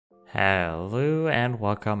Hello and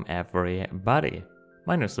welcome everybody.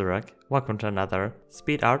 My name is LUHRAK. Welcome to another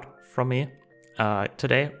speed art from me.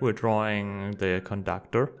 Today we're drawing the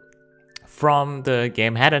conductor from the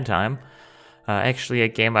game Hat in Time. Actually a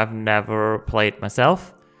game I've never played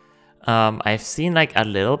myself. I've seen like a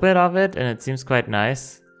little bit of it and it seems quite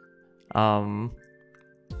nice.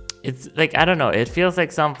 It's like, I don't know, it feels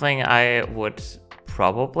like something I would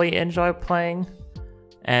probably enjoy playing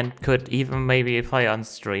and could even maybe play on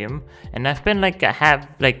stream. And I've been like,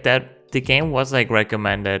 the game was like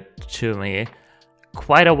recommended to me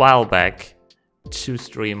quite a while back to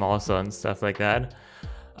stream also and stuff like that.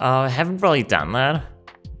 I haven't really done that,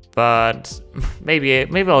 but maybe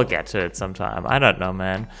I'll get to it sometime. I don't know,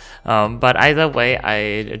 man. But either way,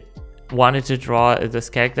 I wanted to draw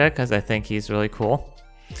this character because I think he's really cool.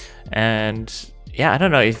 And yeah, I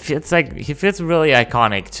don't know, he feels really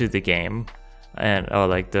iconic to the game. Or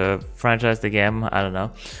like the franchise, the game, I don't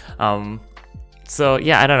know. So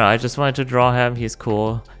yeah, I don't know, I just wanted to draw him, he's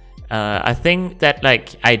cool. I think that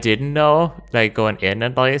like I didn't know, like going in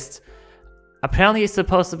at least, apparently he's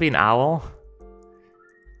supposed to be an owl.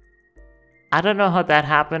 I don't know how that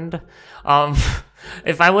happened.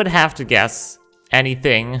 If I would have to guess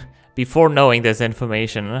anything before knowing this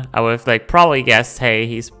information, I would have like probably guessed, hey,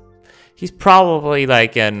 he's probably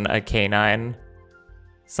like a canine.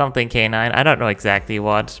 Something canine, I don't know exactly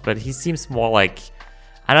what, but he seems more like,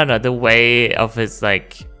 I don't know, the way of his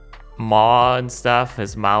like maw and stuff,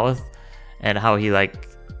 his mouth, and how he like,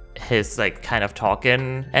 his like kind of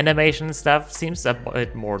talking animation stuff seems a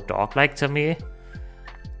bit more dog-like to me.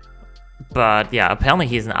 But yeah, apparently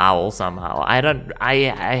he's an owl somehow. I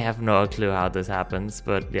have no clue how this happens,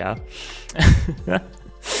 but yeah.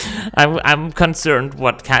 I'm concerned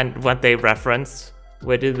what they referenced.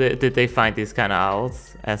 Where did they find these kind of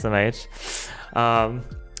owls, SMH?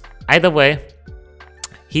 Either way,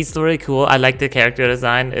 he's really cool. I like the character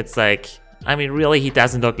design. It's like, I mean, really, he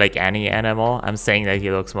doesn't look like any animal. I'm saying that he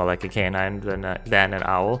looks more like a canine than an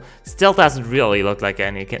owl. Still doesn't really look like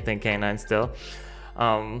anything canine still.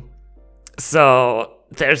 So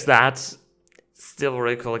there's that. Still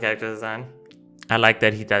really cool character design. I like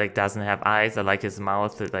that he like doesn't have eyes. I like his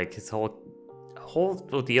mouth, like his whole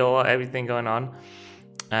deal, everything going on.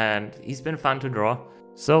 And he's been fun to draw.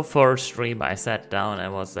 So for stream, I sat down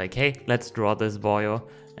and was like, hey, let's draw this boyo.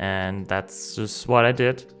 And that's just what I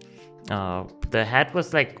did. The head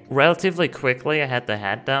was like relatively quickly, I had the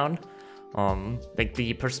head down. Like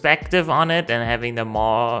the perspective on it and having the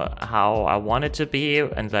maw how I want it to be,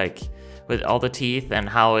 and like with all the teeth and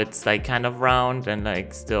how it's like kind of round and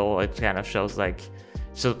like still it kind of shows like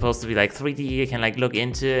it's supposed to be like 3D. You can like look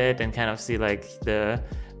into it and kind of see like the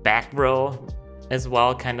back row as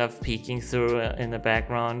well, kind of peeking through in the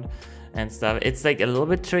background and stuff. It's like a little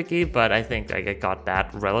bit tricky, but I think like I got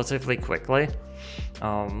that relatively quickly.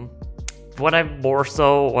 What I more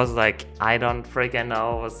so was like, I don't freaking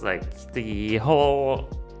know, was like the whole,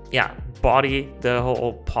 yeah, body, the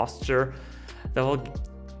whole posture, the whole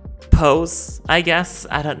pose, I guess.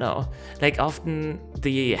 I don't know. Like often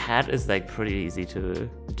the hat is like pretty easy to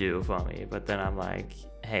do for me, but then I'm like,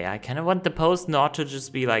 hey, I kind of want the pose not to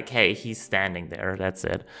just be like, hey, he's standing there, that's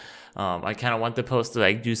it. I kind of want the pose to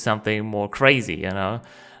like do something more crazy, you know?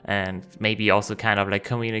 And maybe also kind of like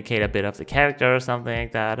communicate a bit of the character or something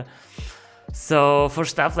like that. So for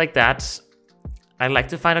stuff like that, I like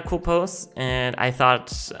to find a cool pose. And I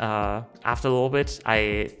thought after a little bit,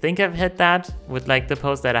 I think I've hit that with like the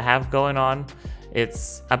pose that I have going on.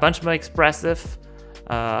 It's a bunch more expressive.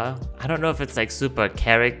 I don't know if it's like super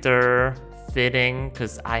character fitting,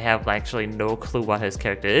 because I have actually no clue what his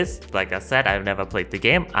character is. Like I said, I've never played the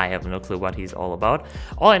game. I have no clue what he's all about.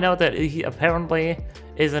 All I know that he apparently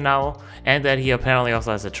is an owl, and that he apparently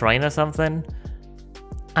also has a train or something.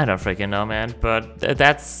 I don't freaking know, man, but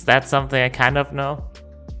that's something I kind of know.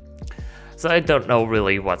 So I don't know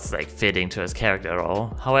really what's like fitting to his character at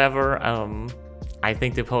all. However, I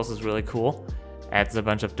think the pose is really cool. Adds a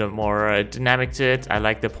bunch of the more dynamic to it. I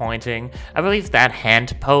like the pointing. I believe that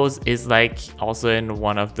hand pose is like also in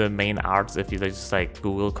one of the main arts. If you just like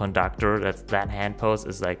Google conductor, that hand pose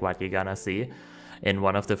is like what you're gonna see in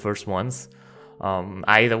one of the first ones.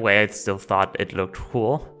 Either way, I still thought it looked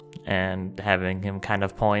cool, and having him kind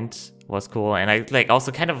of point was cool. And I like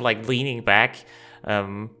also kind of like leaning back.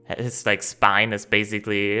 His like spine is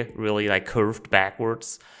basically really like curved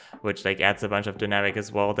backwards, which like adds a bunch of dynamic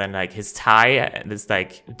as well. Then like his tie is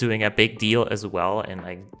like doing a big deal as well, and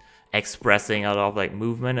like expressing a lot of like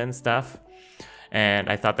movement and stuff. And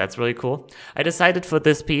I thought that's really cool. I decided for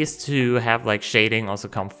this piece to have like shading also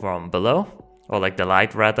come from below, or like the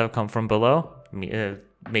light rather come from below.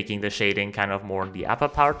 making the shading kind of more in the upper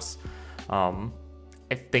parts.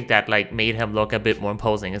 I think that like made him look a bit more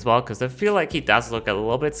imposing as well, because I feel like he does look a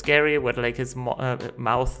little bit scary with like his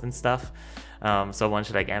mouth and stuff. So one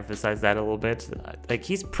should like emphasize that a little bit. Like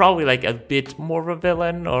he's probably like a bit more of a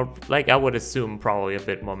villain, or like I would assume probably a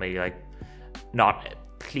bit more, maybe like not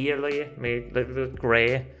clearly, maybe a little bit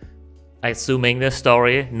gray. Assuming this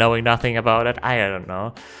story, knowing nothing about it, I don't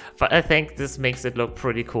know. But I think this makes it look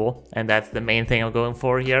pretty cool, and that's the main thing I'm going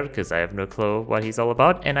for here, because I have no clue what he's all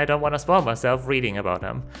about, and I don't want to spoil myself reading about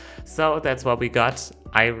him. So that's what we got.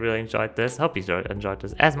 I really enjoyed this. Hope you enjoyed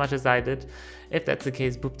this as much as I did. If that's the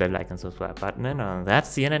case, boop that like and subscribe button, and on that,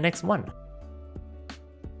 see you in the next one.